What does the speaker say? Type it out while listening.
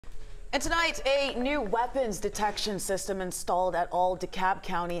And tonight, a new weapons detection system installed at all DeKalb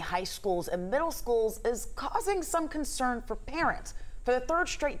County high schools and middle schools is causing some concern for parents. For the third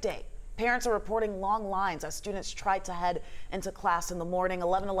straight day, parents are reporting long lines as students try to head into class in the morning.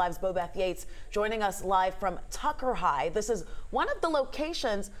 11 Alive's Bobeth Yates joining us live from Tucker High. This is one of the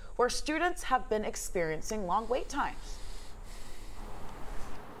locations where students have been experiencing long wait times.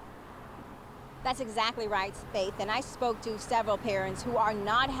 That's exactly right, Faith. And I spoke to several parents who are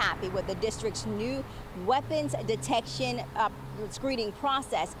not happy with the district's new weapons detection screening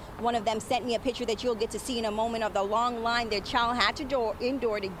process. One of them sent me a picture that you'll get to see in a moment of the long line their child had to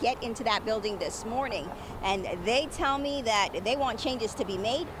endure to get into that building this morning. And they tell me that they want changes to be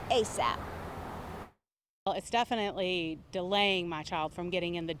made ASAP. Well, it's definitely delaying my child from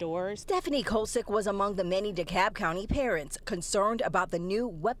getting in the doors. Stephanie Kolsick was among the many DeKalb County parents concerned about the new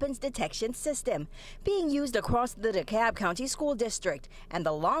weapons detection system being used across the DeKalb County School District and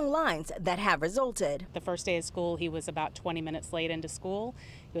the long lines that have resulted. The first day of school, he was about 20 minutes late into school.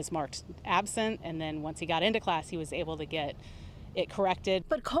 He was marked absent, and then once he got into class, he was able to get it corrected.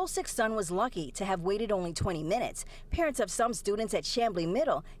 But Kolsick's son was lucky to have waited only 20 minutes. Parents of some students at Chamblee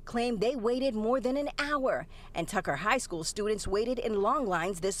Middle claim they waited more than an hour. And Tucker High School students waited in long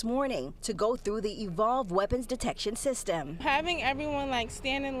lines this morning to go through the Evolve weapons detection system. Having everyone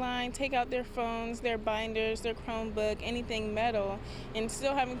stand in line, take out their phones, their binders, their Chromebook, anything metal, and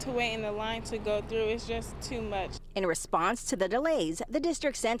still having to wait in the line to go through is just too much. In response to the delays, the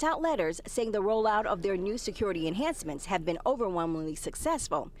district sent out letters saying the rollout of their new security enhancements have been overwhelmingly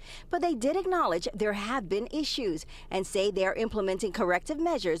successful. But they did acknowledge there have been issues and say they are implementing corrective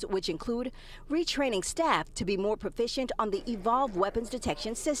measures, which include retraining staff to be more proficient on the Evolve weapons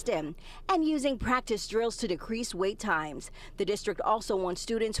detection system and using practice drills to decrease wait times. The district also wants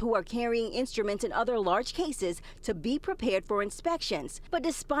students who are carrying instruments in other large cases to be prepared for inspections. But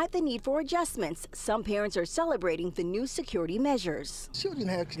despite the need for adjustments, some parents are celebrating the new security measures. Children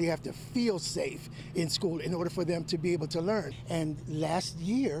actually have to feel safe in school in order for them to be able to learn. And last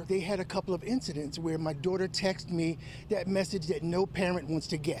year, they had a couple of incidents where my daughter texted me that message that no parent wants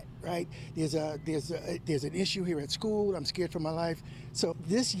to get, right? There's an issue here at school. I'm scared for my life. So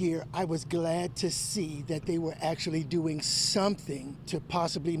this year, I was glad to see that they were actually doing something to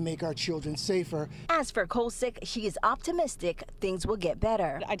possibly make our children safer. As for Kolsick, she is optimistic things will get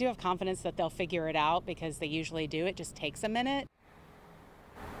better. I do have confidence that they'll figure it out because they usually do. It just takes a minute.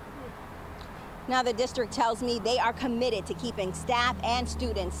 Now the district tells me they are committed to keeping staff and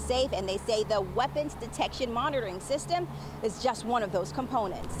students safe, and they say the weapons detection monitoring system is just one of those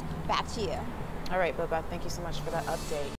components. Back to you. All right, Bobeth, thank you so much for that update.